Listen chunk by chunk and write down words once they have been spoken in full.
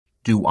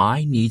Do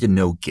I need to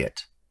know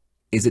Git?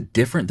 Is it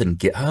different than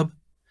GitHub?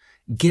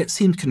 Git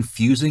seems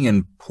confusing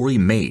and poorly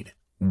made.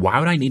 Why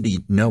would I need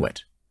to know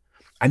it?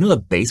 I know the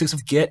basics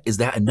of Git. Is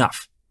that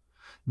enough?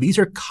 These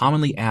are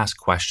commonly asked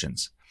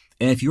questions.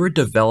 And if you're a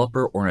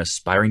developer or an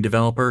aspiring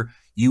developer,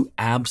 you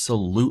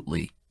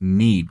absolutely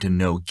need to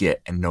know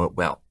Git and know it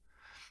well.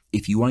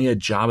 If you want to get a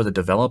job as a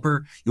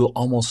developer, you'll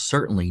almost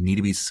certainly need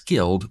to be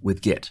skilled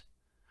with Git.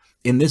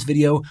 In this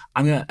video,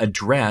 I'm going to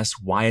address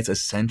why it's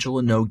essential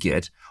to know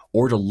Git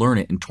or to learn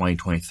it in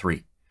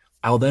 2023.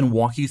 I will then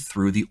walk you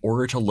through the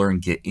order to learn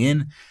Git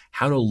in,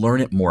 how to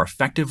learn it more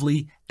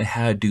effectively, and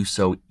how to do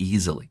so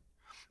easily.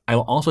 I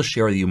will also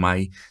share with you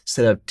my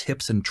set of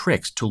tips and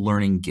tricks to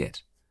learning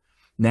Git.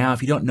 Now,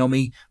 if you don't know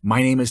me,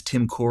 my name is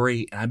Tim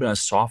Corey, and I've been a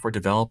software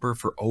developer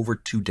for over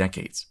 2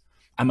 decades.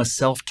 I'm a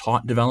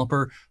self-taught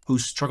developer who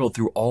struggled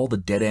through all the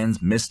dead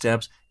ends,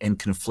 missteps, and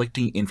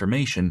conflicting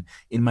information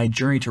in my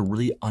journey to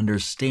really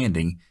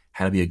understanding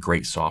how to be a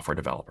great software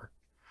developer.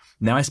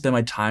 Now I spend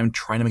my time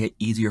trying to make it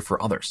easier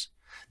for others.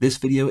 This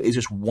video is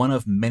just one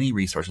of many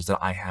resources that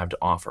I have to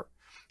offer.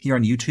 Here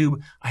on YouTube,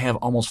 I have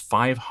almost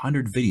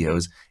 500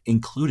 videos,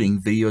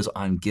 including videos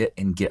on Git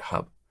and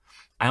GitHub.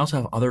 I also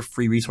have other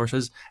free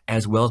resources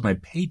as well as my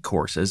paid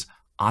courses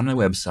on my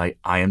website,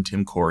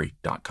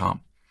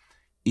 iamtimcorey.com.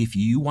 If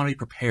you want to be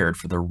prepared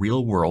for the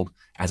real world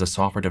as a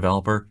software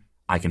developer,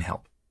 I can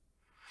help.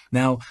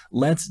 Now,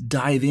 let's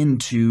dive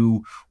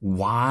into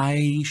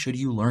why should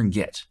you learn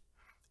Git?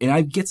 And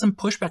I get some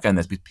pushback on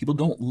this because people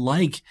don't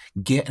like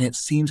Git and it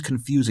seems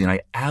confusing.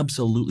 I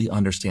absolutely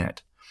understand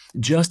it.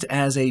 Just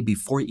as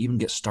before you even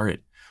get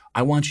started,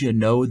 I want you to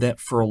know that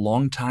for a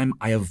long time,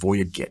 I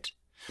avoided Git.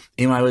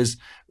 And when I was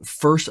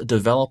first a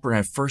developer and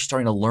I first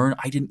starting to learn,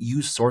 I didn't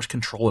use source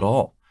control at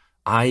all.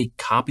 I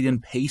copied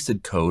and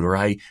pasted code, or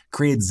I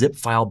created zip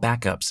file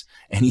backups,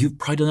 and you've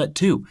probably done that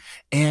too.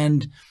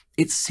 And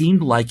it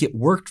seemed like it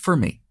worked for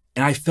me,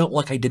 and I felt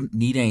like I didn't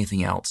need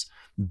anything else.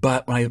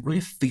 But when I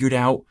really figured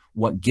out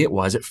what Git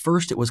was, at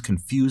first it was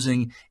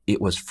confusing,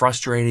 it was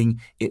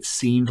frustrating, it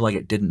seemed like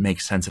it didn't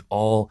make sense at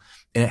all,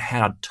 and it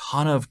had a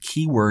ton of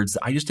keywords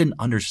that I just didn't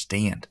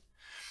understand.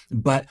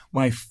 But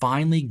when I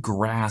finally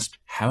grasped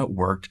how it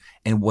worked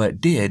and what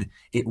it did,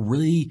 it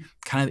really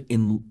kind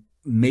of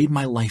made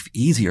my life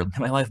easier, made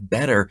my life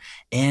better,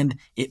 and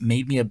it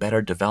made me a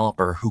better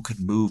developer who could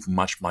move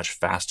much, much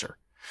faster.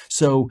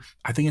 So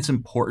I think it's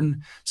important.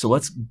 So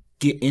let's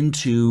get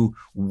into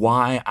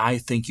why I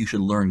think you should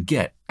learn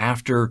Git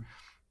after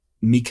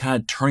me kind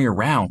of turning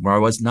around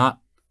where I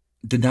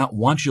did not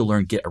want you to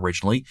learn Git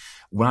originally.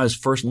 When I was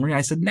first learning,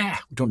 I said, nah,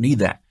 we don't need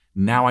that.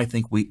 Now I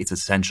think it's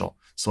essential.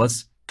 So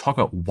let's talk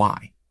about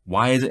why.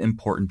 Why is it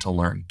important to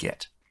learn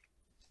Git?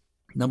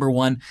 Number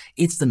one,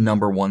 it's the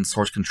 #1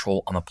 source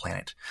control on the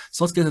planet.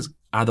 So let's get this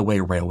out of the way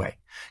right away.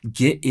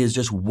 Git is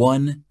just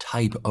one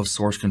type of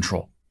source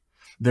control.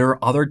 There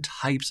are other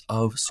types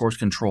of source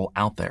control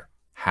out there.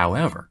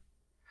 However,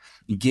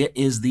 Git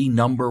is the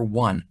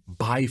 #1,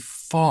 by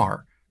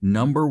far,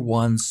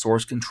 #1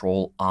 source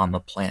control on the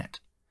planet.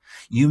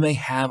 You may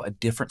have a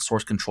different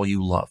source control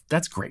you love.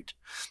 That's great.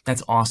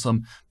 That's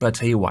awesome. But I'll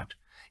tell you what,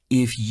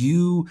 if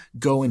you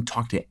go and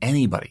talk to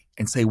anybody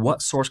and say,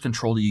 what source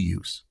control do you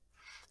use?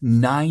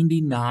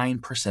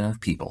 99% of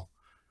people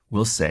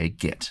will say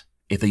Git.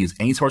 If they use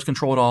any source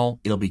control at all,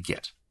 it'll be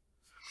Git.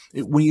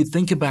 When you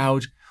think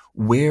about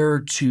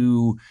where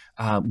to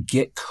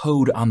get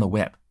code on the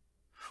web,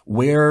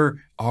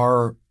 where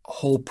are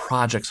whole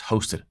projects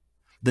hosted,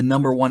 the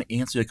 #1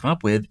 answer to come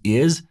up with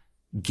is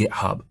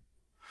GitHub.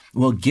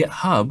 Well,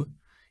 GitHub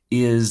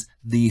is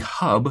the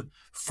hub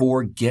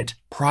for Git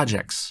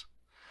projects.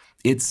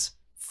 It's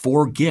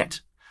for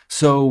Git.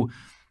 So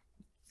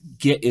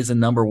Git is the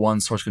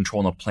 #1 source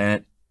control on the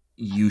planet.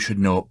 You should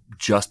know it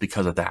just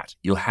because of that.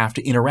 You'll have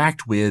to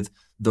interact with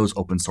those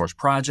open source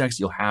projects.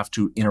 You'll have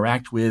to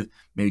interact with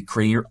maybe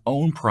creating your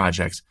own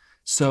projects.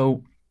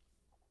 So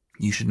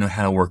you should know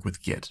how to work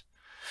with Git.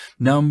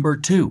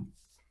 #2,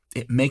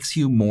 it makes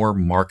you more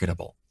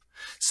marketable.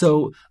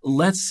 So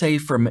let's say,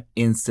 for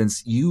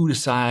instance, you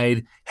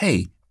decide,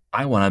 hey,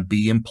 I want to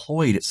be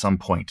employed at some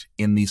point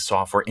in the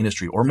software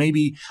industry, or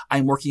maybe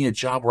I'm working a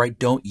job where I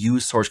don't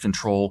use source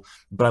control,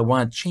 but I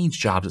want to change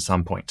jobs at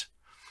some point.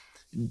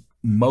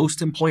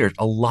 Most employers,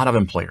 a lot of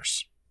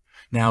employers.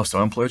 Now,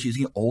 some employers are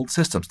using old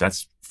systems.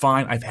 That's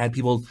fine. I've had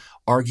people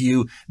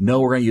argue, no,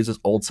 we're going to use this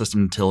old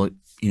system until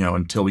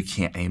we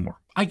can't anymore.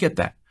 I get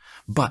that.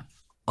 But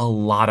a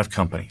lot of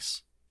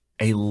companies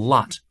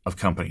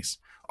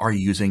are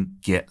using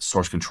Git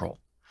source control.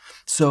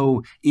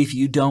 So if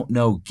you don't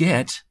know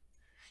Git,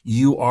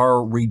 you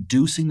are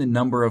reducing the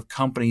number of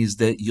companies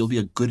that you'll be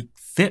a good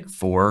fit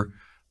for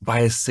by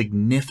a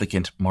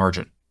significant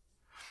margin.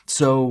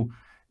 So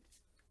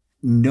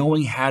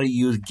knowing how to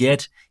use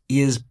Git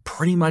is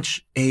pretty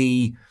much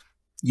you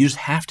just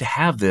have to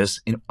have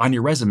this on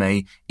your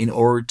resume in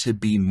order to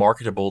be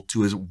marketable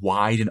to as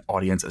wide an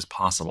audience as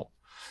possible.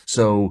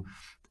 So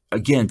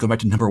again, going back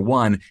to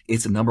 #1,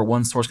 it's a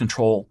 #1 source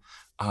control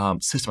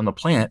system on the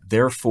planet.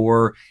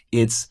 Therefore,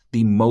 it's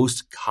the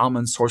most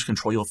common source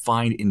control you'll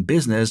find in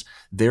business.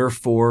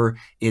 Therefore,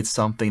 it's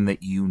something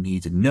that you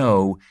need to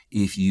know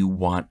if you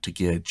want to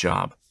get a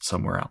job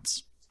somewhere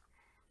else.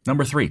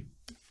 Number 3,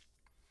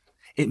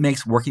 it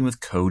makes working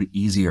with code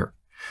easier.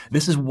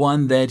 This is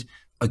one that,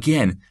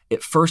 again,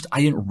 at first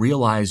I didn't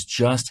realize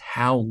just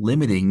how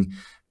limiting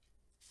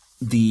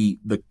the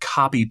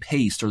copy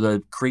paste or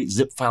the create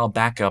zip file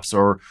backups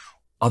or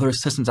other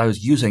systems I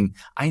was using.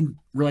 I didn't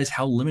realize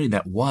how limiting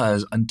that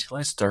was until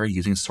I started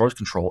using source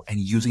control and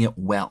using it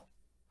well.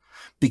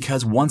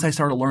 Because once I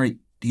started learning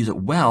to use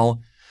it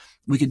well,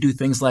 we could do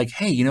things like,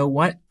 hey, you know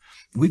what?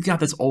 We've got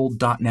this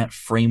old .NET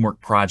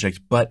framework project,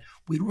 but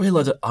we'd really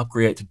love to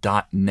upgrade it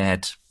to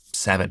 .NET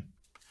 7.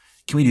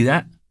 Can we do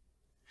that?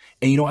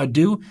 And you know what I'd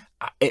do?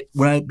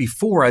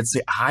 Before I'd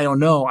say, I don't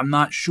know, I'm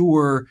not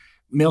sure.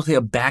 Maybe I'll take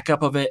a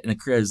backup of it and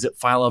create a zip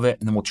file of it,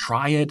 and then we'll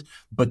try it.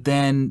 But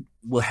then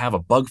we'll have a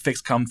bug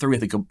fix come through. We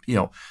have to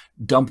go,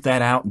 dump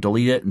that out and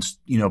delete it,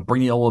 and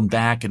bring the old one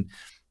back, and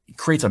it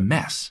creates a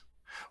mess.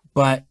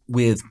 But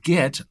with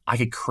Git, I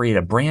could create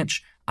a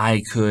branch.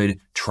 I could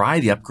try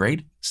the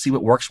upgrade, see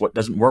what works, what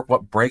doesn't work,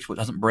 what breaks, what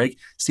doesn't break,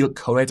 see what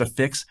code I have to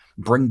fix,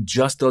 bring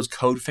just those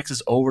code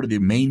fixes over to the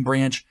main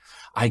branch.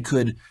 I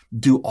could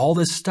do all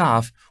this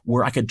stuff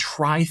where I could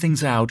try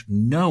things out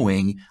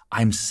knowing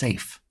I'm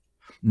safe,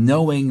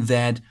 knowing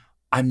that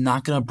I'm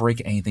not going to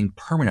break anything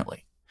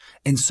permanently.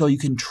 And so you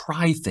can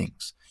try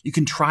things. You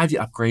can try the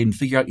upgrade and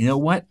figure out, you know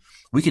what?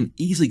 We can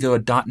easily go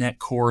to .NET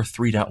Core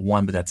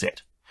 3.1, but that's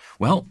it.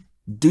 Well,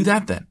 do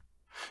that then.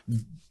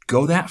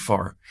 Go that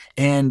far.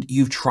 And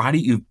you've tried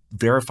it, you've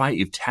verified it,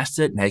 you've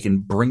tested it, and you can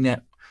bring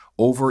that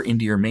over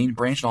into your main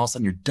branch, and all of a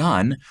sudden you're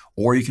done,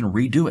 or you can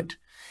redo it.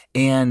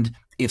 And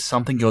if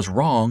something goes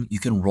wrong, you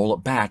can roll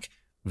it back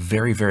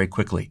very, very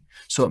quickly.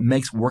 So it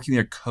makes working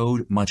your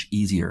code much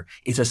easier.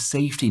 It's a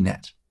safety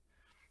net.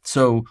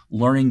 So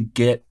learning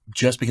Git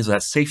just because of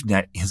that safety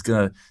net is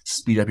going to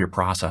speed up your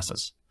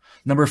processes.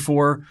 Number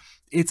 4,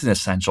 it's an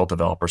essential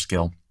developer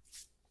skill.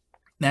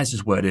 That's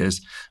just what it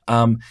is.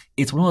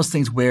 It's one of those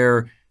things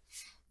where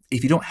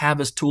if you don't have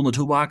this tool in the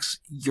toolbox,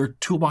 your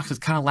toolbox is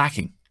kind of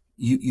lacking.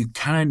 You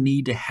kind of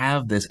need to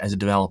have this as a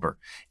developer.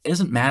 It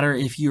doesn't matter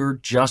if you're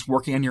just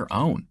working on your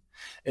own.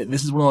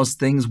 This is one of those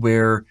things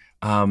where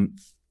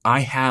I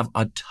have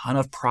a ton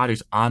of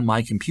projects on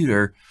my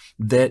computer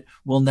that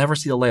will never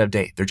see the light of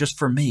day. They're just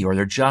for me, or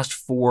they're just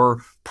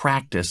for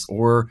practice,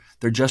 or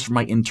they're just for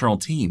my internal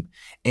team.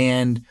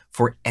 And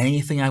for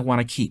anything I want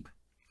to keep,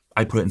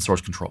 I put it in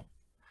source control,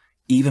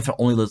 even if it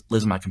only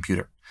lives on my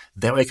computer.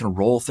 That way I can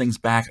roll things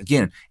back.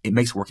 Again, it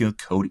makes working with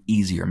code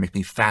easier, makes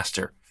me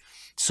faster.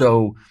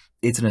 So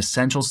it's an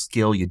essential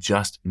skill you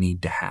just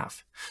need to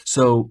have.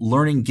 So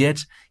learning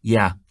Git,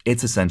 yeah,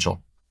 it's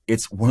essential.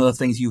 It's one of the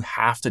things you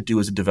have to do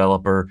as a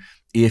developer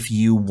if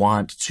you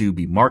want to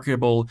be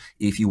marketable,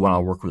 if you want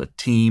to work with a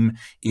team,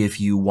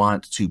 if you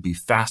want to be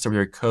faster with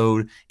your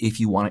code, if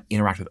you want to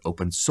interact with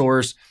open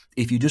source,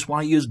 if you just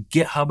want to use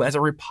GitHub as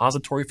a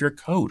repository for your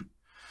code,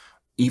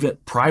 even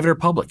private or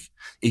public,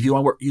 if you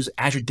want to use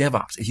Azure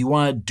DevOps, if you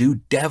want to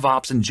do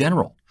DevOps in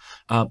general.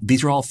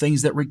 These are all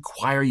things that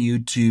require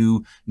you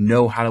to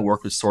know how to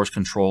work with source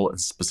control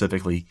and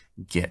specifically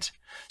Git.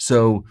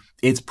 So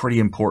it's pretty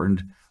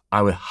important.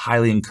 I would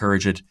highly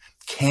encourage it.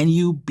 Can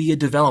you be a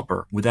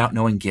developer without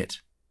knowing Git?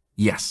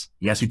 Yes.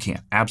 Yes, you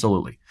can.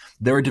 Absolutely.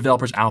 There are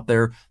developers out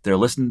there that are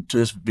listening to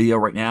this video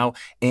right now,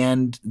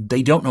 and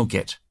they don't know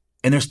Git.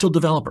 And they're still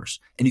developers,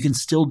 and you can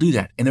still do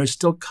that. And there's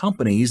still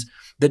companies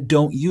that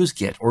don't use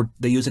Git, or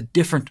they use a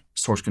different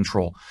source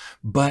control.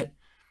 But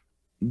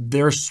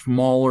they're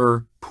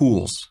smaller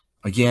pools.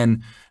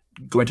 Again,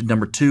 going to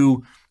number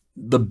 2,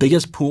 the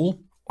biggest pool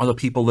are the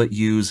people that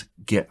use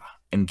Git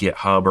and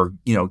GitHub, or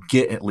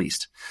Git at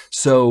least.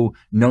 So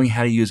knowing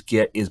how to use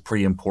Git is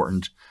pretty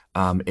important.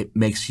 It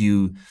makes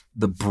you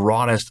the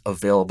broadest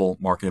available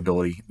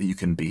marketability that you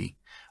can be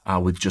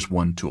with just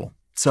one tool.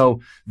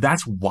 So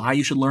that's why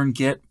you should learn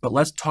Git. But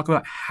let's talk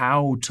about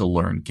how to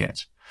learn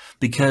Git,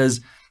 because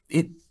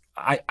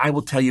I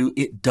will tell you,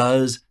 it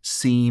does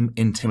seem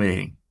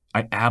intimidating.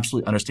 I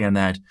absolutely understand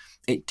that.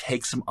 It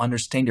takes some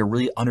understanding to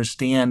really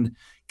understand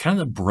kind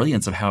of the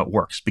brilliance of how it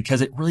works, because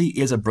it really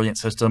is a brilliant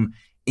system.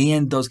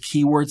 And those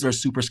keywords that are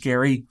super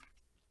scary,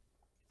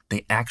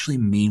 they actually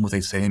mean what they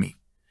say to me.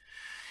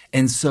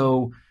 And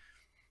so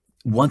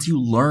once you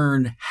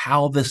learn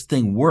how this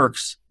thing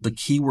works, the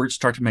keywords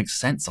start to make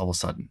sense all of a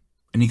sudden.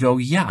 And you go,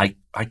 yeah,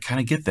 I kind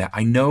of get that.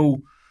 I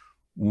know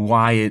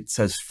why it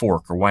says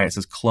fork, or why it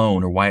says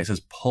clone, or why it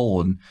says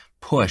pull and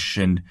push.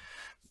 And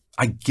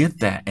I get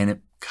that. And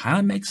it kind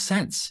of makes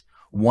sense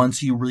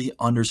once you really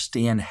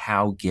understand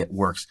how Git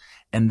works.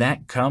 And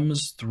that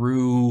comes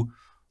through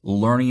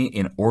learning it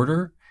in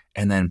order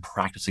and then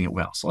practicing it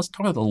well. So let's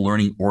talk about the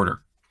learning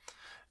order.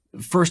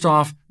 First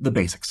off, the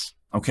basics,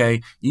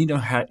 okay? You know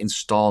how to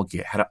install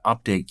Git, how to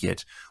update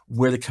Git,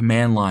 where the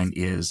command line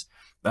is,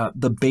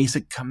 the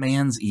basic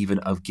commands even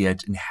of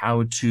Git, and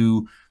how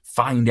to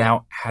find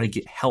out how to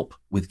get help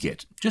with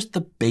Git. Just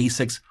the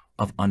basics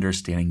of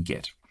understanding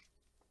Git.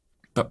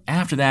 But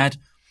after that,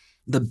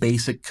 the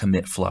basic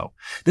commit flow.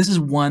 This is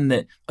one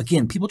that,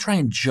 again, people try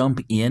and jump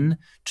in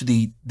to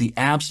the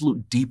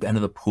absolute deep end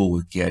of the pool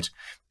with Git,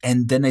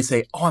 and then they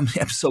say, oh, I'm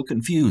so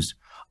confused.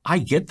 I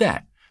get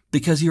that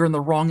because you're in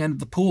the wrong end of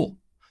the pool.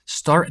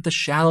 Start at the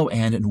shallow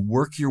end and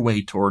work your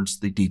way towards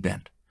the deep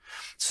end.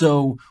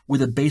 So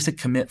with a basic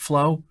commit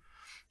flow,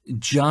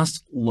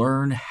 just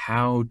learn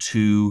how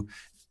to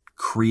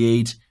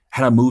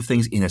move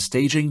things in a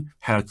staging,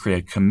 how to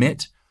create a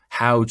commit,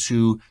 how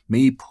to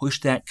maybe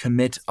push that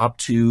commit up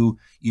to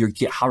your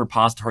GitHub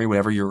repository,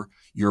 whatever your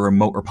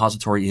remote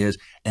repository is,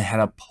 and how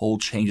to pull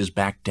changes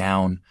back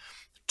down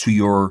to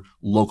your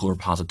local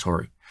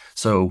repository.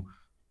 So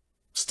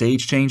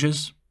stage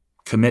changes,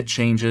 commit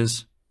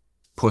changes,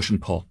 push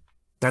and pull.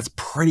 That's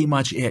pretty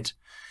much it.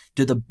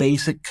 Do the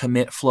basic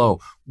commit flow.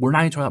 We're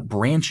not even talking about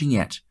branching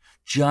yet.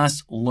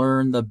 Just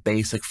learn the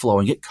basic flow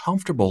and get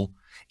comfortable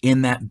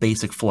in that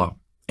basic flow.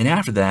 And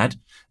after that,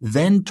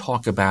 then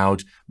talk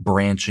about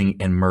branching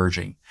and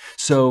merging.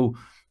 So,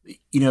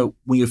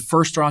 when you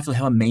first start off, you'll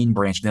have a main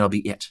branch, and that'll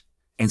be it.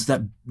 And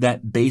so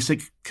that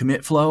basic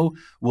commit flow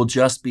will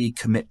just be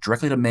commit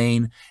directly to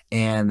main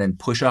and then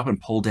push up and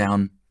pull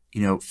down,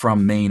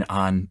 from main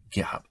on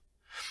GitHub.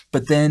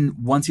 But then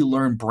once you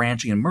learn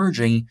branching and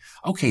merging,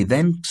 okay,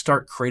 then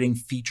start creating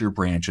feature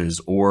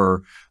branches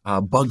or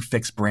bug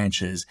fix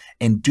branches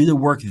and do the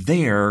work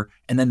there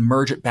and then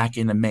merge it back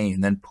into main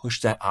and then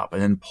push that up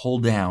and then pull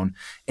down.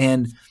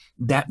 And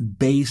that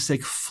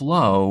basic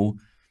flow,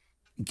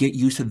 get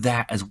used to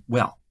that as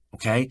well,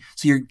 okay?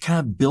 So you're kind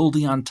of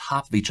building on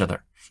top of each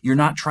other. You're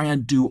not trying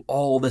to do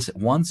all this at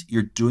once.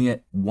 You're doing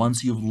it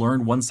once you've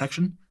learned one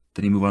section,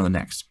 then you move on to the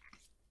next.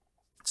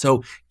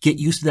 So get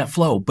used to that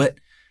flow. But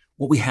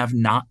what we have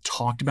not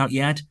talked about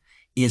yet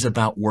is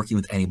about working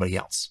with anybody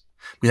else.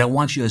 Because I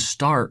want you to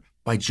start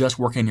by just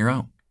working on your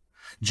own.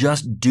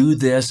 Just do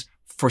this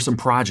for some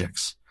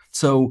projects.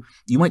 So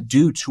you might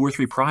do 2 or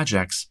 3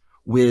 projects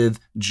with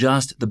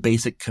just the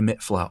basic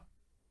commit flow.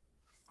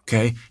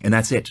 Okay, and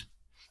that's it.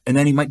 And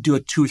then you might do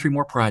 2 or 3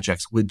 more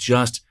projects with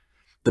just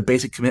the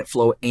basic commit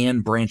flow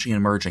and branching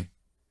and merging.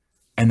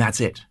 And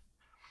that's it.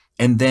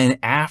 And then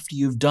after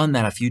you've done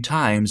that a few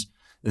times,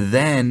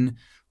 then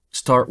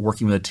start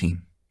working with a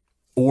team.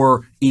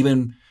 Or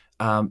even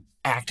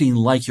acting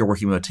like you're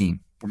working with a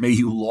team. Or maybe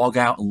you log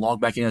out and log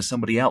back in as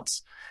somebody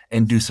else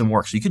and do some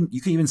work. So you can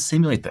even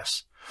simulate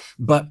this.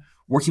 But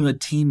working with a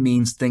team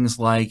means things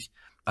like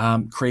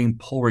creating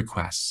pull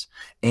requests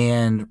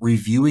and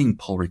reviewing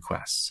pull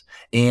requests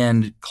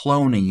and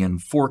cloning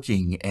and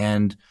forking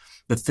and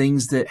the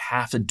things that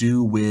have to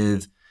do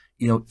with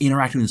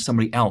interacting with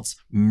somebody else,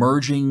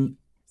 merging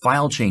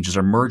file changes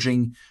or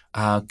merging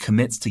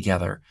commits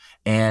together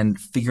and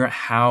figure out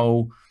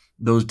how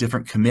those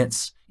different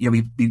commits,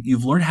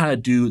 you've learned how to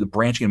do the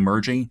branching and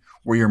merging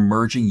where you're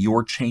merging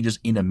your changes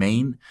into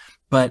main,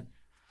 but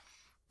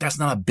that's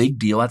not a big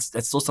deal. That's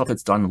still stuff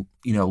that's done,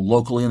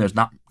 locally, and there's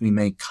not going to be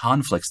many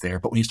conflicts there.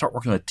 But when you start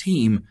working with a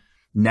team,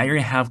 now you're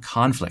going to have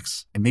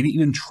conflicts and maybe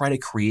even try to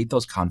create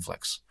those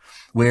conflicts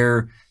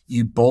where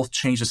you both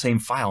change the same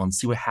file and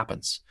see what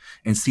happens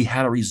and see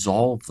how to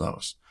resolve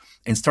those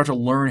and start to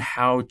learn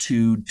how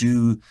to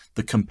do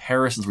the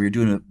comparisons where you're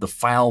doing the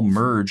file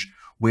merge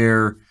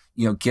where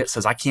Git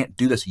says, I can't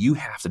do this, you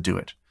have to do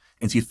it.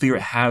 And so you figure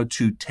out how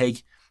to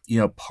take,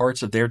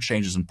 parts of their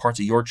changes and parts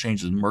of your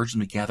changes and merge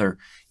them together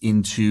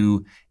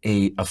into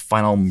a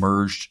final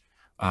merged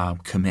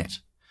commit.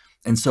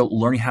 And so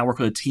learning how to work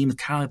with a team is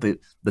kind of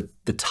like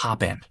the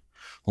top end.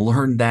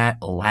 Learn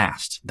that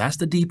last. That's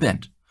the deep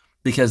end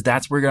because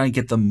that's where you're going to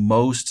get the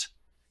most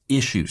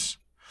issues,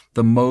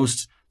 the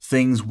most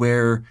things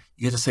where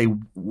you have to say,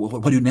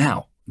 what do I do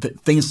now?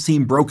 Things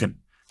seem broken.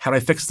 How do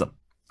I fix them?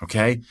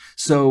 Okay,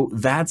 so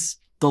that's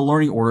the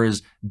learning order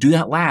is do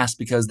that last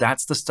because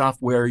that's the stuff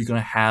where you're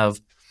going to have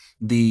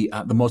the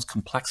most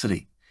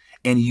complexity.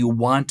 And you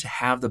want to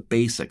have the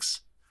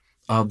basics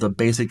of the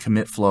basic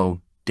commit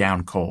flow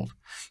down cold.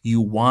 You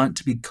want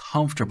to be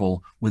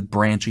comfortable with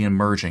branching and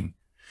merging.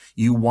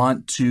 You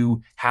want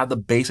to have the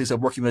basics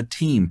of working with a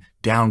team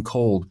down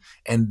cold.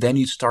 And then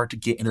you start to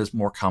get into this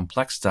more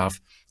complex stuff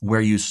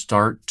where you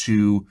start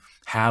to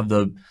have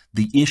the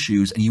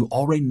issues and you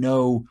already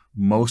know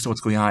most of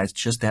what's going on. It's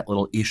just that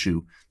little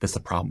issue that's the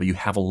problem, but you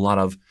have a lot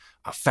of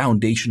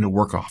foundation to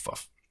work off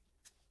of.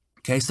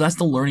 Okay, so that's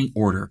the learning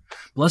order.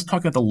 But let's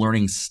talk about the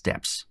learning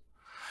steps.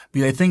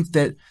 Because I think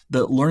that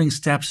the learning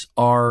steps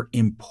are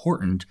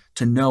important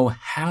to know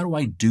how do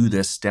I do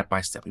this step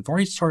by step. We've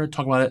already started to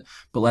talk about it,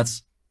 but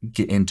let's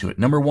get into it.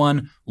 Number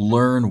 1,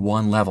 learn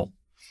one level.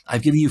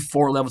 I've given you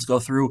 4 levels to go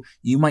through.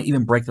 You might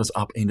even break those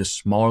up into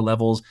smaller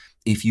levels.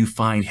 If you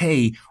find,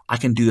 hey, I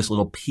can do this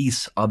little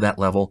piece of that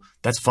level,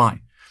 that's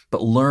fine.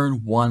 But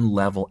learn one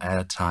level at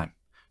a time.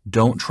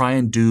 Don't try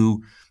and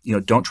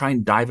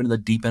dive into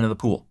the deep end of the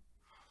pool.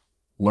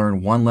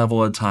 Learn one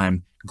level at a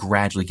time,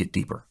 gradually get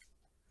deeper.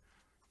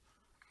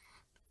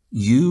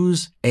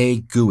 Use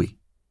a GUI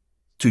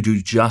to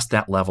do just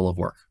that level of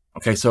work.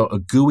 Okay, so a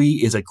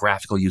GUI is a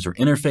graphical user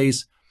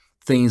interface.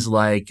 things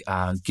like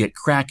Git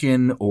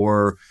Kraken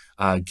or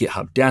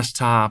GitHub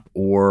Desktop,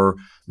 or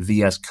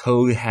VS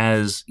Code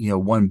has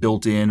one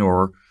built in,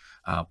 or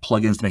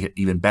plugins to make it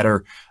even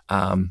better.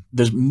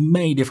 There's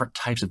many different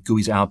types of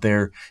GUIs out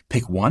there.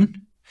 Pick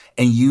one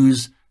and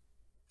use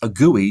a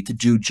GUI to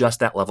do just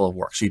that level of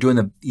work. So you're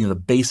doing the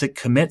basic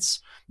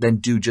commits, then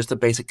do just the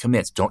basic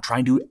commits. Don't try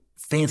and do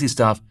fancy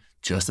stuff,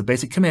 just the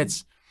basic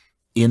commits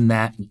in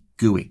that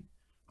GUI.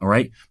 All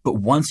right. But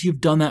once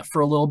you've done that for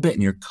a little bit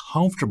and you're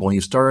comfortable and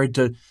you've started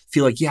to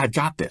feel like, yeah, I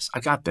got this.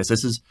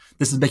 This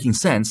is making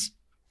sense.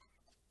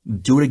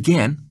 Do it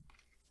again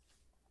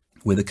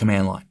with a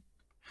command line.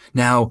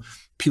 Now,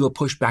 people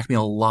push back me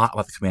a lot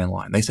about the command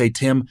line. They say,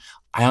 Tim,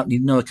 I don't need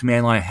to know the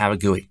command line. I have a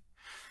GUI.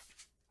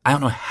 I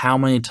don't know how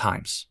many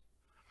times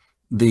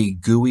the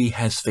GUI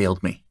has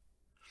failed me.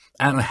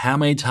 I don't know how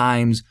many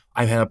times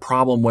I've had a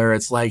problem where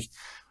it's like,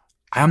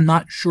 I'm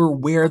not sure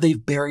where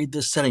they've buried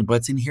this setting, but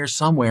it's in here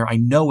somewhere. I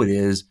know it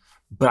is,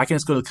 but I can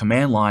just go to the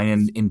command line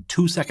and in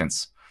 2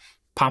 seconds,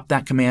 pop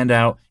that command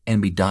out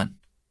and be done.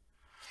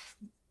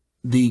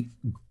 The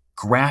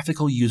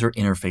graphical user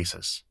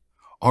interfaces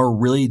are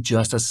really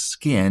just a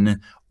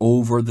skin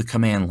over the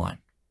command line.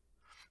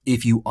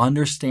 If you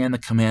understand the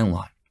command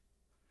line,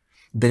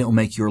 then it will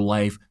make your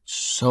life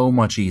so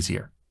much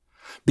easier,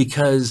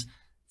 because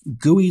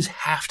GUIs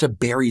have to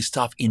bury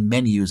stuff in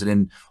menus and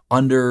in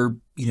under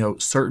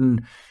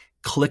certain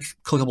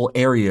clickable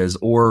areas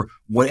or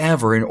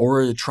whatever in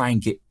order to try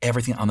and get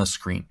everything on the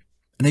screen.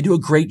 And they do a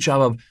great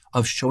job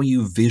of showing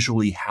you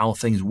visually how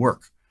things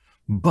work.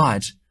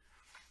 But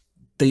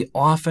they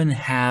often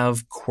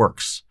have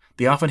quirks.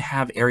 They often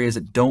have areas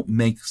that don't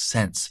make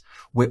sense.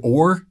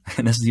 Or,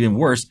 and this is even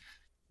worse,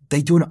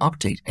 they do an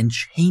update and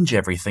change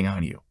everything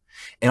on you.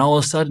 And all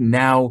of a sudden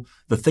now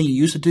the thing you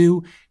used to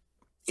do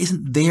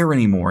isn't there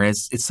anymore.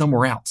 It's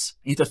somewhere else.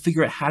 You have to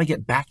figure out how to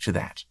get back to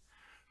that.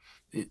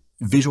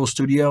 Visual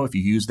Studio, if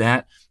you use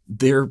that,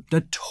 they're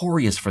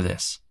notorious for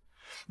this.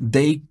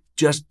 They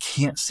just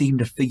can't seem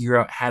to figure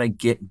out how to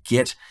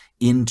get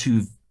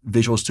into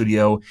Visual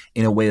Studio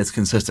in a way that's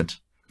consistent.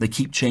 They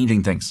keep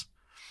changing things.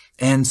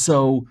 And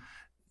so,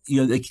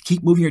 they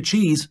keep moving your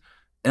cheese,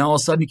 and all of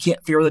a sudden you can't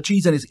figure out where the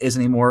cheese is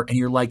anymore. And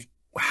you're like,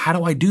 how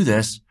do I do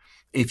this?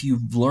 If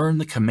you've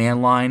learned the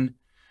command line,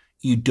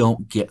 you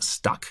don't get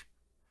stuck.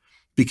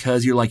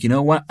 Because you're like, you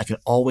know what? I can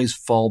always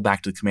fall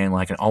back to the command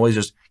line. I can always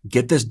just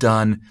get this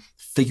done,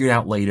 figure it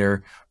out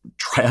later,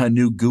 try a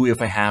new GUI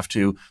if I have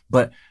to,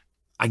 but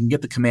I can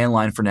get the command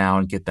line for now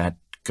and get that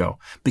to go.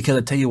 Because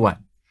I tell you what,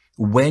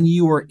 when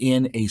you are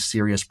in a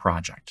serious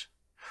project,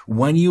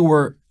 when you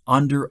are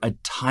under a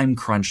time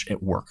crunch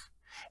at work,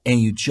 and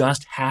you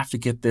just have to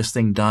get this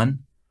thing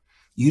done,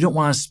 you don't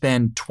want to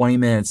spend 20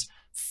 minutes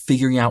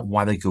figuring out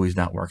why the GUI is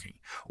not working,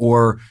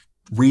 or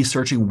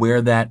researching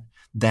where that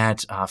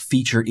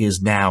feature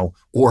is now,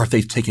 or if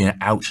they've taken it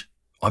out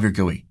of your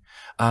GUI.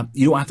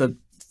 You don't have to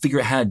figure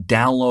out how to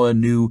download a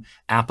new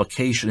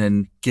application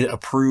and get it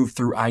approved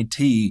through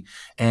IT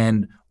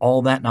and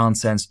all that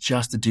nonsense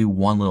just to do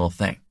one little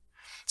thing.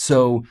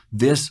 So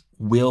this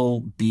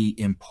will be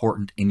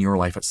important in your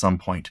life at some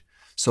point.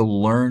 So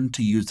learn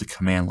to use the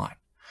command line.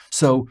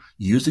 So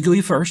use the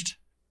GUI first,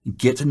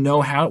 get to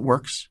know how it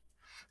works,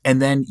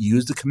 and then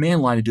use the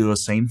command line to do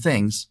those same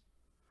things.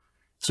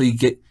 So you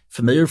get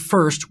familiar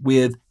first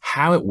with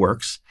how it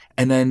works,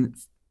 and then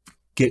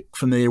get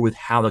familiar with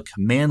how the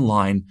command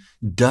line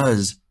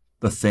does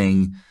the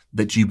thing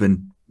that you've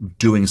been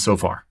doing so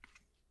far.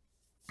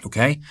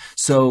 Okay?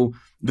 So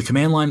the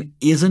command line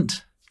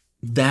isn't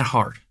that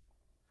hard.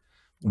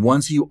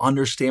 Once you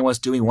understand what it's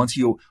doing, once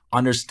you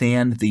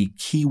understand the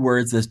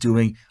keywords that it's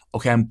doing,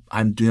 okay,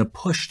 I'm doing a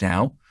push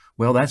now.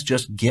 Well, that's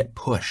just git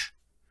push.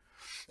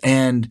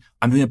 And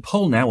I'm doing a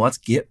pull now. Well, let's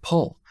git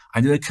pull.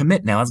 I'm doing a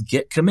commit now. Let's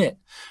git commit.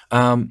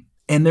 And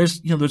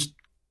there's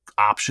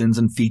options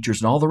and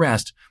features and all the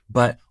rest,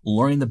 but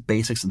learning the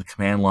basics of the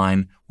command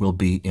line will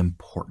be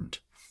important.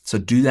 So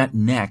do that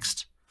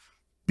next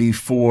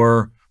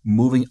before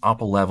moving up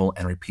a level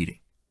and repeating.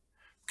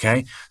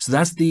 Okay. So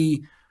that's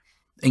the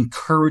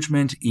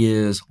encouragement,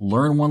 is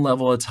learn one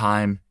level at a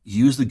time,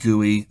 use the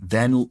GUI,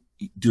 then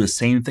do the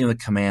same thing with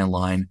the command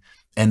line,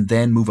 and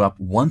then move up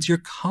once you're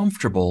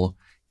comfortable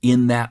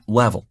in that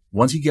level.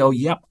 Once you go,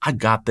 yep, I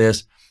got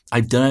this.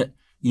 I've done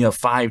it,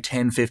 5,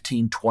 10,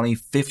 15, 20,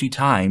 50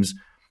 times.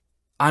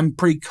 I'm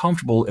pretty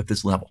comfortable at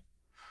this level.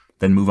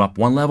 Then move up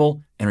one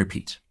level and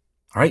repeat.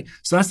 All right.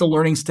 So that's the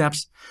learning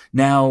steps.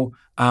 Now,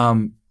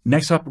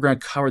 next up, we're going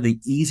to cover the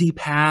easy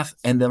path,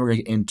 and then we're going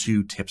to get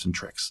into tips and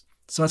tricks.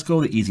 So let's go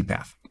with the easy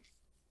path.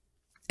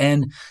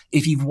 And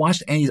if you've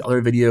watched any of these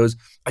other videos,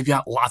 I've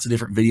got lots of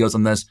different videos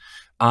on this,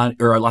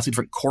 or lots of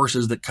different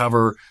courses that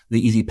cover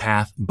the easy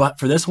path. But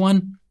for this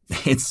one,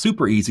 it's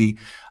super easy.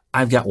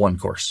 I've got one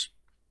course,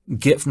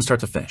 Git from start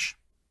to finish.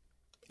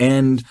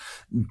 And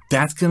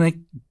that's going to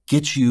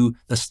get you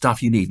the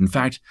stuff you need. In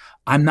fact,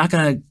 I'm not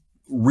going to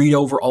read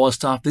over all the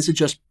stuff. This is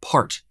just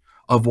part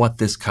of what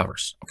this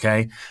covers,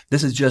 okay?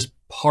 This is just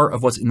part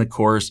of what's in the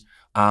course.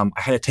 I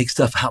had to take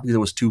stuff out because it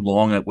was too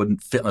long and it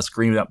wouldn't fit on the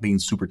screen without being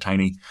super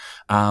tiny.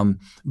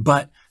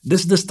 But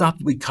this is the stuff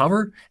that we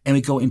cover, and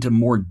we go into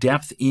more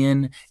depth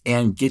in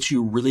and get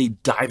you really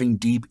diving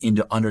deep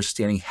into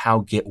understanding how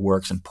Git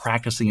works and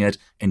practicing it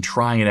and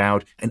trying it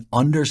out and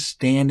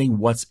understanding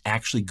what's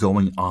actually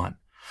going on.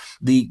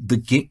 The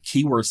Git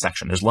keyword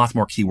section, there's lots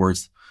more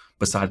keywords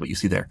besides what you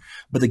see there.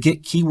 But the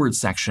Git keyword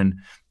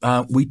section,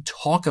 we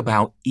talk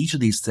about each of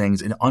these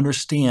things and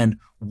understand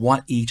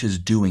what each is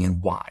doing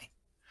and why.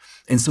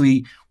 And so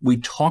we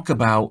talk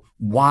about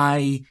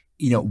why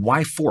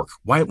fork?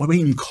 Why do we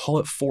even call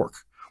it fork?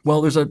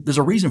 Well, there's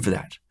a reason for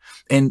that.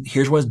 And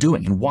here's what it's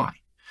doing and why.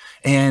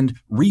 And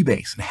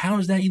rebase, and how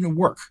does that even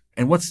work?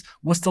 And what's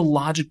the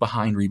logic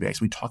behind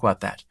rebase? We talk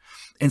about that.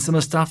 And some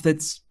of the stuff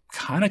that's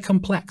kind of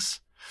complex.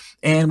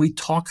 And we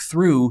talk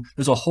through,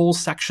 there's a whole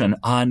section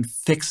on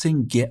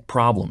fixing Git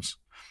problems.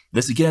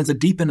 This, again, is the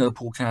deep end of the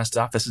pool kind of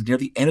stuff. This is near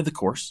the end of the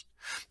course.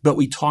 But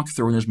we talk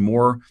through, and there's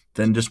more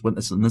than just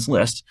what's in this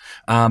list,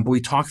 but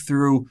we talk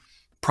through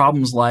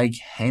problems like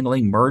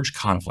handling merge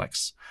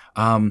conflicts.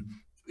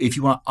 If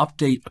you want to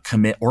update a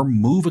commit or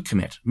move a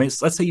commit,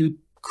 let's say you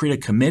create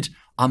a commit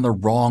on the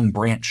wrong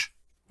branch.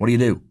 What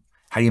do?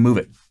 How do you move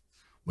it?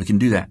 We can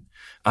do that.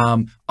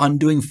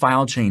 Undoing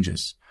file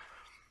changes.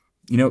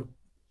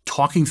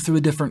 Talking through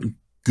the different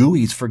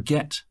GUIs for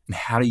Git and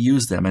how to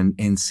use them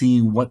and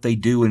seeing what they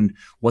do and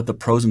what the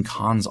pros and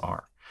cons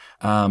are.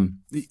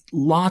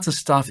 Lots of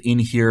stuff in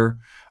here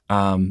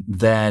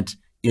that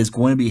is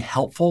going to be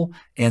helpful,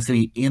 and it's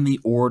going to be in the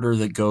order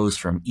that goes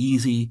from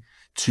easy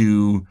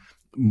to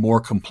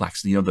more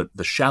complex,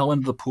 the shallow end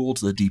of the pool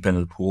to the deep end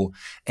of the pool,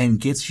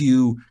 and gets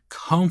you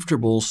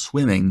comfortable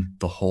swimming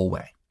the whole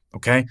way.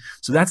 Okay,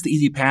 so that's the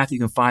easy path. You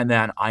can find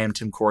that on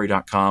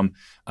imtimcorey.com.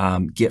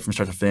 Git from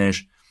start to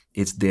finish.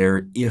 It's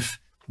there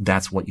if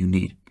that's what you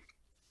need.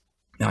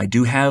 Now, I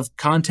do have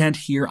content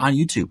here on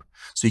YouTube,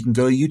 so you can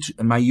go to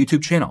YouTube, my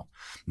YouTube channel.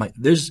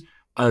 There's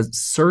a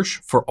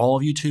search for all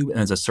of YouTube, and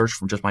there's a search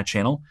for just my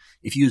channel.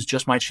 If you use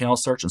just my channel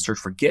search and search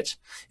for Git,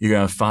 you're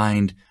going to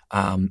find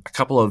a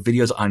couple of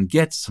videos on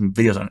Git, some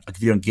videos on a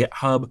video on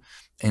GitHub,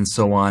 and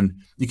so on.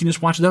 You can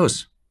just watch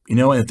those, and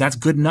if that's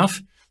good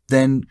enough,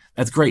 then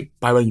that's great.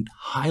 But I would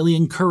highly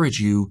encourage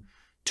you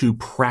to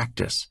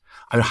practice.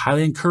 I would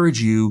highly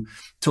encourage you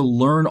to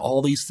learn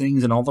all these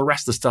things and all the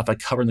rest of the stuff I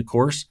cover in the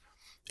course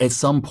at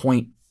some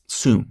point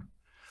soon.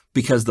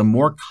 Because the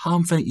more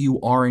confident you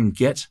are in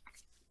Git,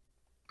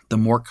 the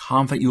more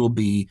confident you will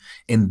be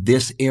in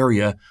this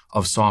area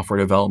of software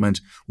development,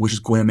 which is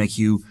going to make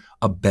you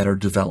a better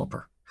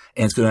developer.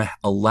 And it's going to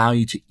allow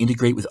you to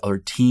integrate with other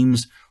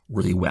teams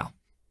really well.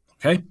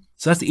 Okay,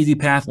 so that's the easy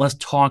path. Let's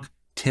talk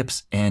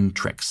tips and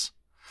tricks.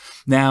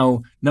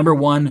 Now, number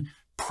one,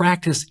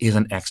 practice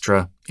isn't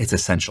extra, it's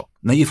essential.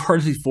 Now, you've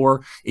heard this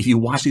before. If you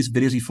watch these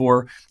videos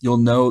before, you'll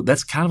know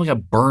that's kind of like a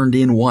burned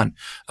in one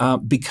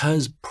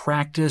because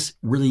practice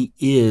really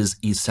is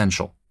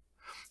essential.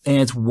 And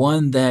it's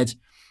one that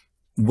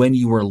when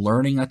you are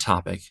learning a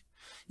topic,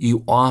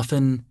 you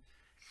often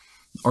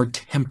are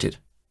tempted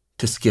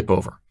to skip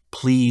over.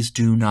 Please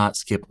do not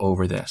skip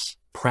over this.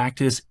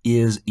 Practice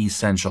is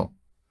essential.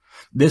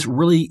 This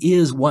really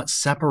is what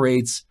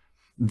separates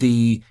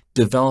the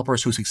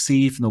developers who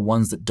succeed from the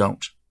ones that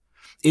don't.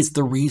 It's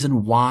the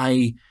reason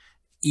why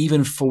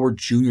even for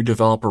junior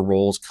developer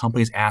roles,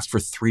 companies ask for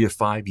 3 to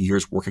 5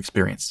 years work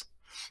experience.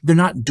 They're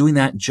not doing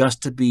that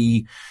just to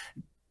be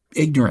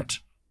ignorant.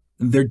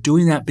 They're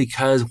doing that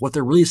because what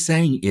they're really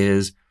saying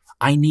is,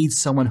 I need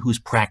someone who's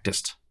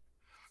practiced.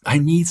 I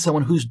need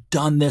someone who's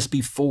done this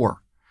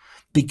before,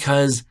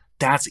 because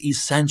that's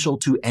essential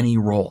to any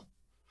role.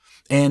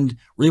 And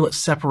really what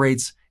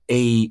separates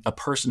a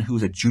person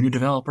who's a junior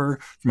developer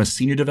from a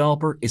senior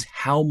developer is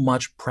how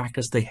much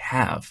practice they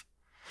have.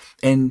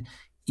 And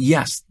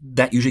yes,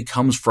 that usually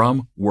comes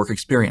from work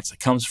experience. It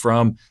comes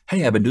from,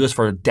 hey, I've been doing this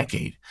for a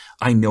decade.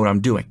 I know what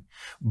I'm doing.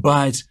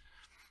 But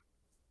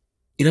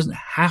it doesn't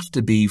have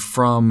to be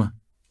from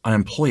an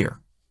employer.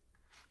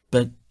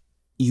 But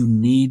you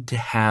need to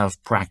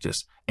have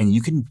practice. And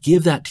you can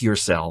give that to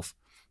yourself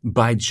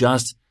by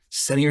just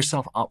setting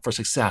yourself up for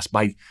success,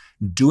 by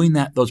doing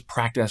that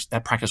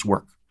practice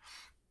work.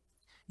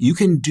 You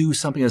can do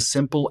something as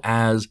simple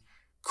as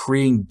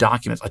creating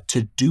documents, a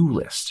to-do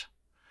list,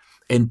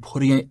 and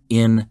putting it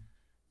in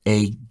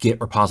a Git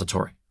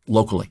repository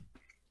locally.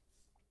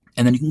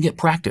 And then you can get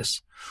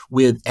practice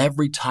with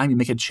every time you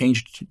make a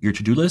change to your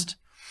to-do list,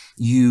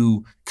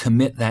 you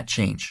commit that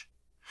change.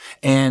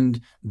 And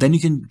then you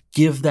can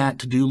give that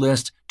to-do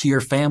list to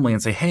your family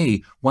and say,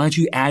 hey, why don't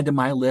you add to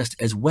my list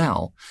as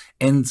well?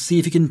 And see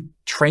if you can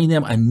train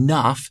them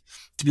enough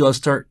to be able to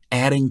start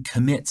adding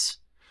commits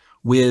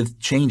with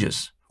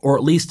changes, or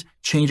at least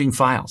changing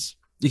files.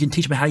 You can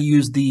teach them how to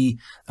use the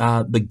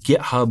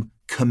GitHub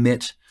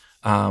commit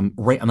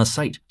right on the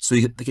site. So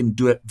they can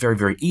do it very,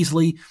 very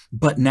easily.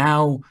 But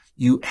now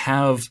you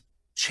have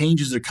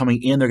changes that are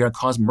coming in. They're going to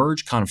cause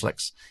merge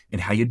conflicts.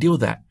 And how you deal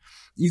with that.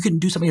 You can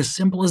do something as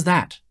simple as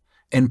that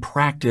and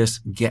practice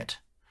Git.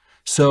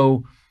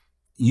 So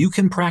you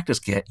can practice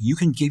Git. You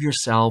can give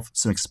yourself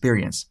some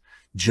experience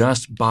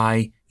just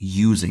by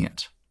using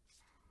it.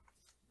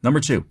 Number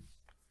 2,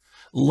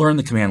 learn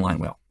the command line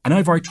well. I know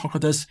I've already talked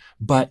about this,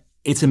 but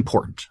it's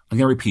important. I'm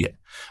going to repeat it.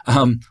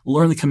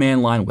 Learn the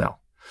command line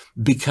well,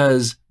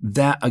 because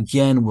that,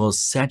 again, will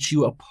set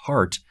you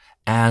apart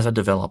as a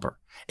developer.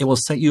 It will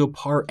set you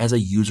apart as a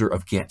user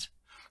of Git,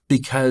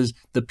 because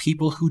the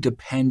people who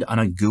depend on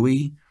a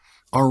GUI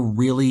are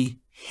really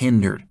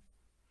hindered,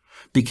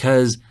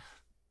 because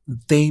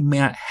they may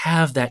not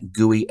have that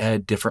GUI at a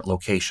different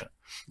location.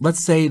 Let's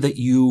say that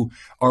you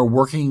are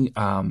working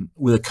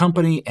with a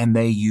company and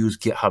they use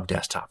GitHub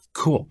Desktop.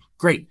 Cool,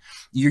 great.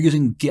 You're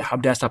using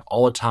GitHub Desktop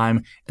all the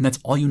time, and that's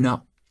all you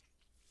know.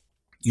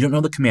 You don't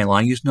know the command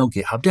line, you just know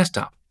GitHub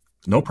Desktop.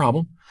 No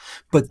problem.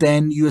 But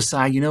then you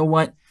decide, you know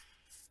what?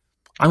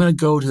 I'm going to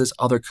go to this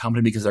other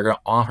company because they're going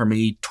to offer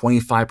me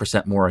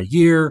 25% more a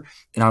year,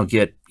 and I'll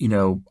get,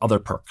 other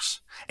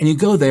perks. And you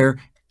go there,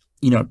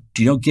 do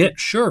you know Git?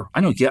 Sure,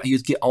 I know Git. I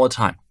use Git all the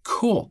time.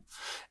 Cool.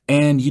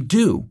 And you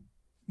do,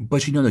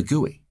 but you know the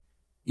GUI.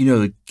 You know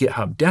the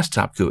GitHub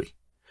Desktop GUI.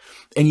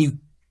 And you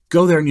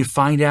go there and you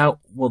find out,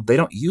 well, they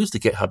don't use the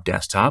GitHub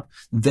Desktop.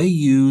 They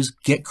use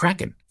Git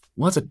Kraken.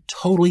 Well, that's a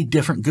totally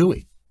different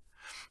GUI.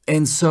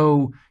 And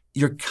so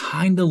you're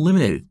kind of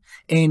limited,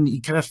 and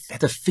you kind of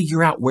have to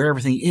figure out where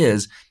everything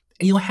is.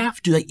 And you'll have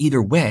to do that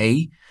either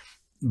way.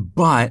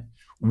 But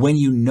when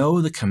you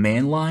know the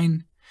command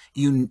line,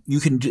 you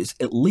can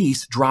just at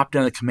least drop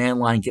down the command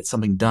line and get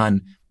something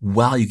done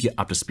while you get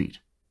up to speed.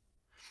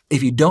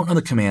 If you don't know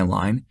the command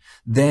line,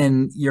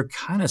 then you're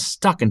kind of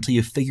stuck until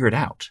you figure it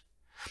out.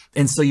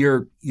 And so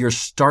your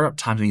startup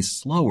time will be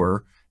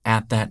slower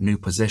at that new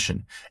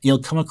position.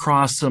 You'll come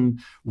across some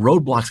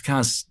roadblocks,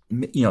 kind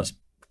of,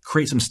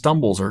 create some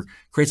stumbles or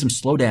create some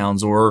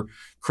slowdowns or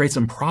create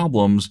some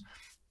problems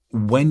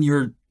when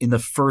you're in the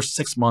first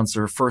 6 months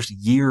or first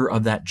year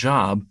of that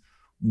job,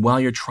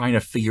 while you're trying to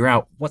figure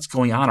out what's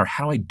going on or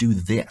how do I do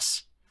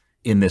this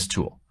in this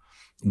tool.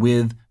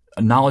 With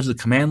a knowledge of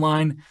the command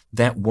line,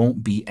 that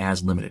won't be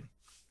as limited.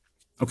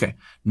 Okay,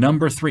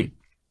 number 3,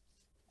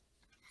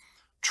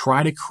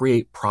 try to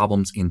create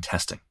problems in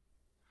testing.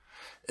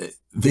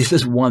 This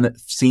is one that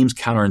seems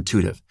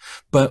counterintuitive,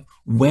 but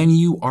when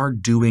you are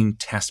doing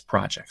test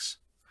projects,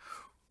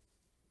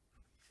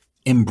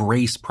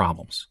 embrace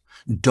problems.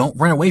 Don't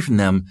run away from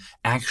them.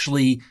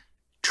 Actually,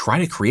 try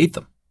to create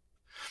them.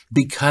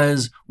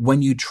 Because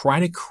when you try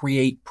to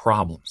create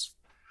problems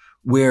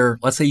where,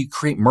 let's say you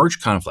create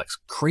merge conflicts,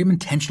 create them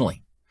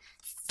intentionally.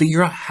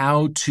 Figure out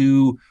how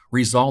to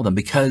resolve them,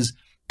 because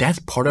that's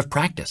part of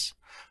practice.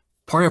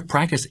 Part of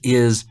practice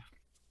is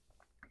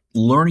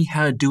learning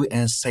how to do it in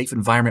a safe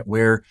environment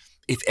where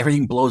if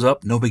everything blows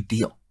up, no big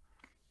deal.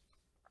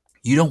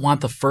 You don't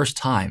want the first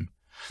time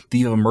that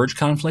you have a merge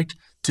conflict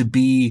to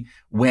be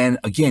when,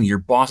 again, your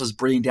boss is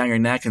breathing down your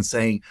neck and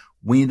saying,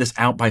 we need this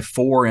out by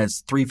 4 and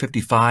it's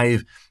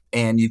 3:55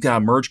 and you've got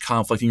a merge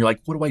conflict and you're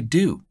like, what do I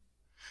do?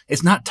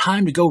 It's not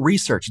time to go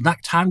research. It's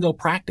not time to go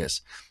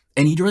practice.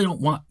 And you really don't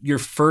want your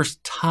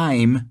first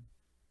time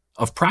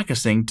of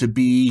practicing to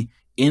be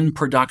in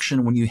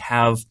production when you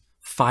have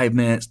 5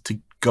 minutes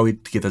to go to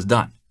get this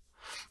done.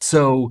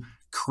 So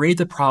create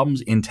the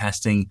problems in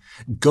testing.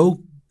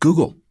 Go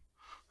Google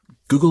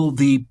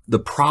the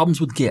problems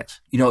with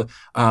Git,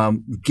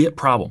 Git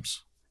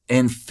problems,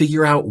 and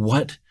figure out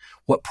what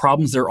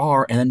problems there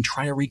are, and then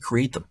try to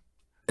recreate them,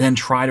 and then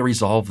try to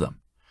resolve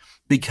them.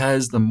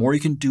 Because the more you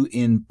can do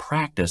in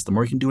practice, the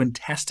more you can do in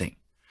testing,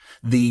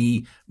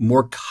 the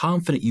more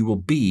confident you will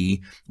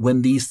be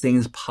when these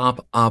things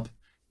pop up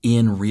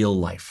in real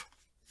life.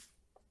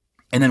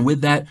 And then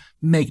with that,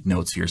 make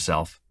notes of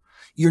yourself.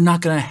 You're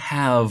not going to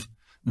have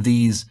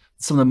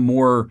some of the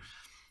more,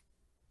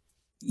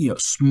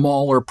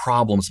 smaller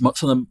problems, some of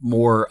the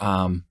more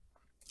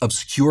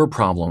obscure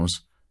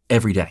problems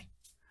every day.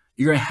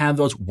 You're going to have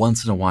those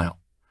once in a while.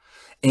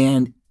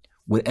 And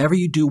whatever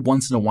you do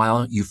once in a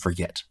while, you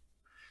forget.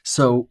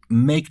 So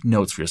make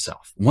notes for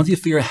yourself. Once you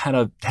figure out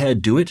how to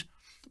do it,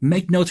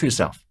 make notes for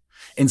yourself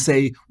and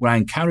say, when I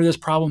encounter this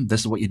problem, this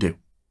is what you do.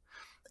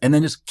 And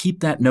then just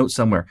keep that note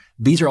somewhere.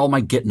 These are all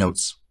my Git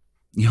notes.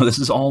 This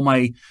is all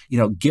my,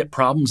 Git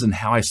problems and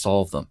how I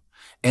solve them.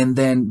 And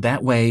then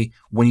that way,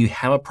 when you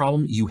have a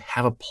problem, you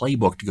have a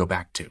playbook to go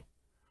back to.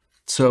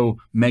 So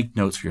make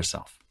notes for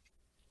yourself.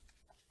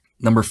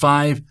 Number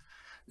 5,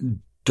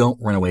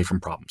 don't run away from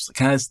problems.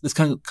 This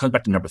kind of comes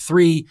back to number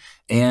 3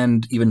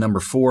 and even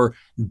number 4.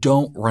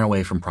 Don't run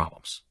away from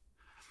problems.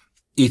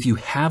 If you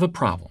have a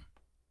problem,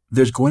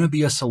 there's going to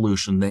be a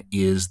solution that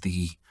is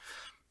the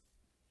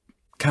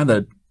kind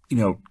of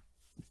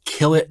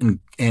kill it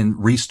and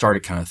restart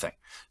it kind of thing.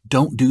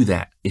 Don't do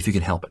that if you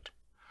can help it.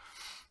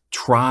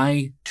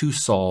 Try to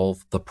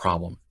solve the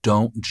problem.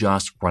 Don't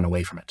just run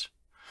away from it.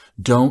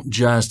 Don't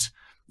just,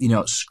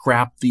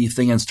 scrap the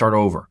thing and start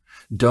over.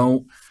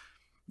 Don't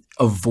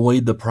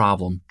avoid the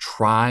problem.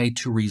 Try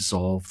to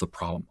resolve the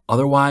problem.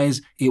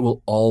 Otherwise, it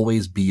will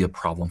always be a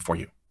problem for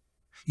you.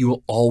 You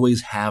will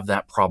always have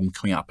that problem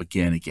coming up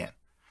again and again.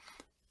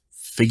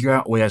 Figure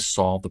out a way to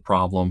solve the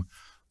problem.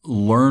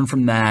 learn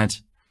from that,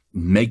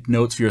 make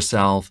notes for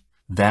yourself.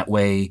 That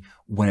way,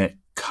 when it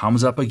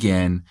comes up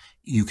again,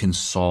 you can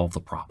solve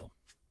the problem.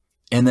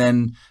 And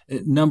then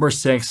number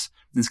 6,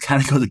 this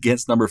kind of goes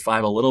against number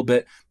 5 a little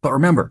bit, but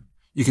remember,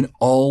 you can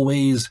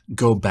always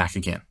go back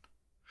again.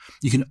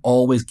 You can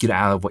always get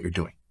out of what you're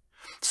doing.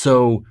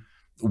 So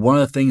one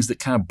of the things that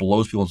kind of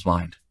blows people's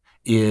mind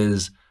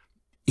is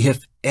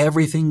if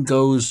everything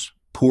goes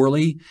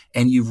poorly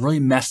and you've really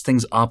messed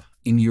things up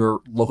in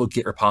your local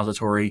Git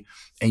repository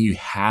and you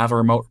have a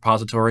remote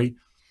repository,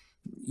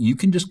 you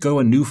can just go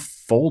a new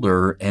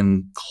folder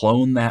and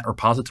clone that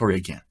repository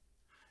again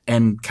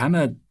and kind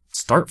of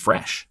start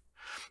fresh.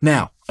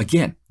 Now,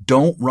 again,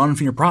 don't run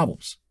from your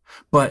problems.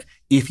 But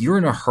if you're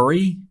in a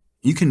hurry,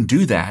 you can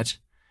do that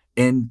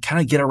and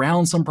kind of get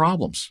around some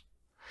problems.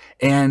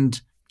 And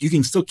you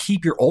can still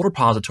keep your old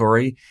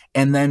repository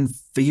and then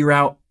figure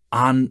out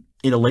in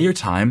a later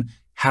time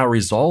how to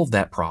resolve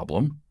that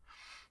problem.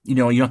 You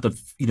don't have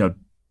to,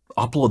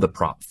 upload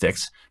the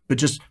fix, but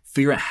just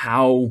figure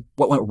out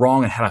what went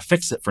wrong and how to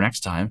fix it for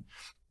next time.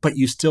 But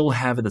you still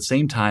have at the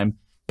same time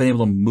been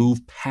able to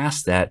move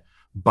past that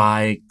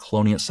by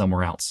cloning it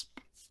somewhere else.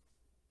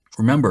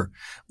 Remember,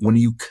 when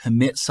you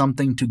commit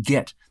something to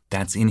Git,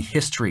 that's in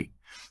history.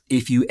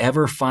 If you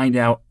ever find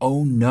out,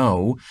 oh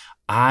no,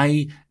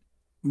 I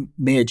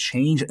made a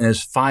change in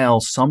this file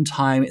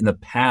sometime in the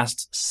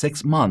past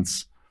 6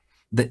 months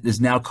that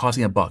is now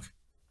causing a bug,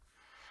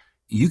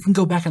 you can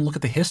go back and look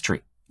at the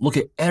history. Look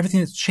at everything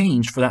that's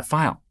changed for that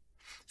file.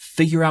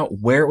 Figure out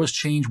where it was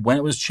changed, when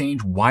it was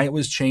changed, why it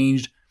was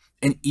changed,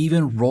 and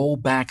even roll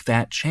back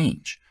that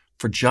change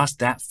for just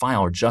that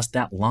file or just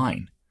that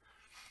line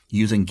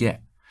using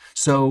Git.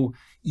 So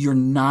you're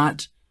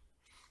not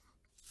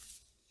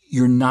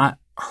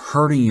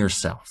hurting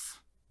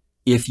yourself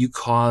if you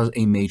cause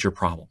a major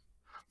problem.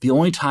 The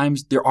only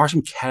times there are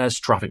some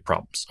catastrophic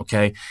problems,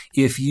 okay?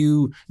 If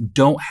you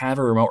don't have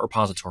a remote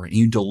repository and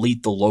you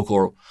delete the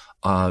local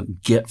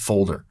Git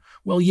folder,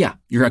 well, yeah,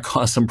 you're going to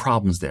cause some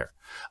problems there.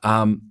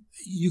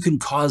 You can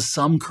cause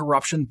some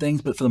corruption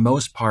things, but for the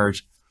most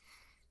part,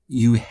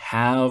 you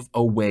have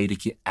a way to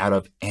get out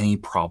of any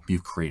problem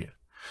you've created.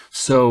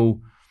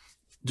 So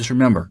just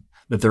remember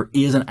that there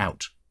is an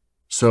out.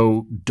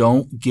 So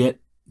don't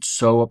get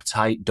so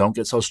uptight. Don't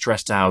get so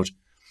stressed out.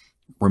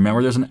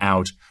 Remember there's an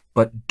out,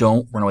 but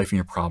don't run away from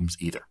your problems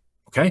either.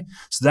 Okay?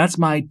 So that's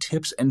my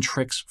tips and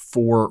tricks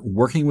for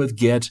working with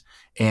Git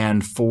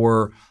and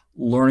for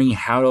learning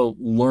how to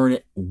learn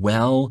it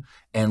well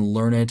and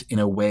learn it in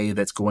a way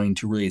that's going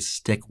to really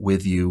stick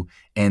with you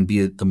and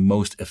be the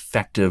most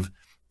effective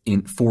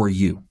for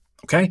you.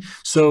 Okay?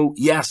 So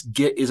yes,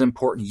 Git is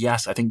important.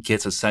 Yes, I think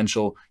Git's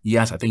essential.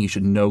 Yes, I think you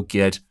should know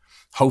Git.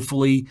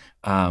 Hopefully,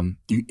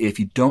 if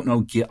you don't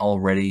know Git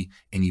already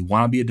and you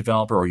want to be a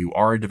developer or you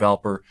are a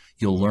developer,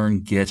 you'll learn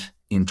Git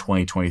in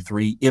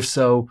 2023. If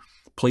so,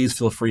 please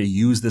feel free to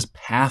use this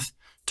path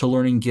to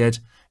learning Git,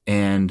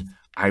 and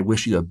I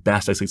wish you the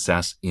best of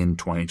success in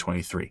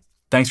 2023.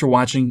 Thanks for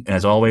watching, and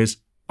as always,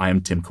 I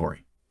am Tim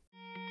Corey.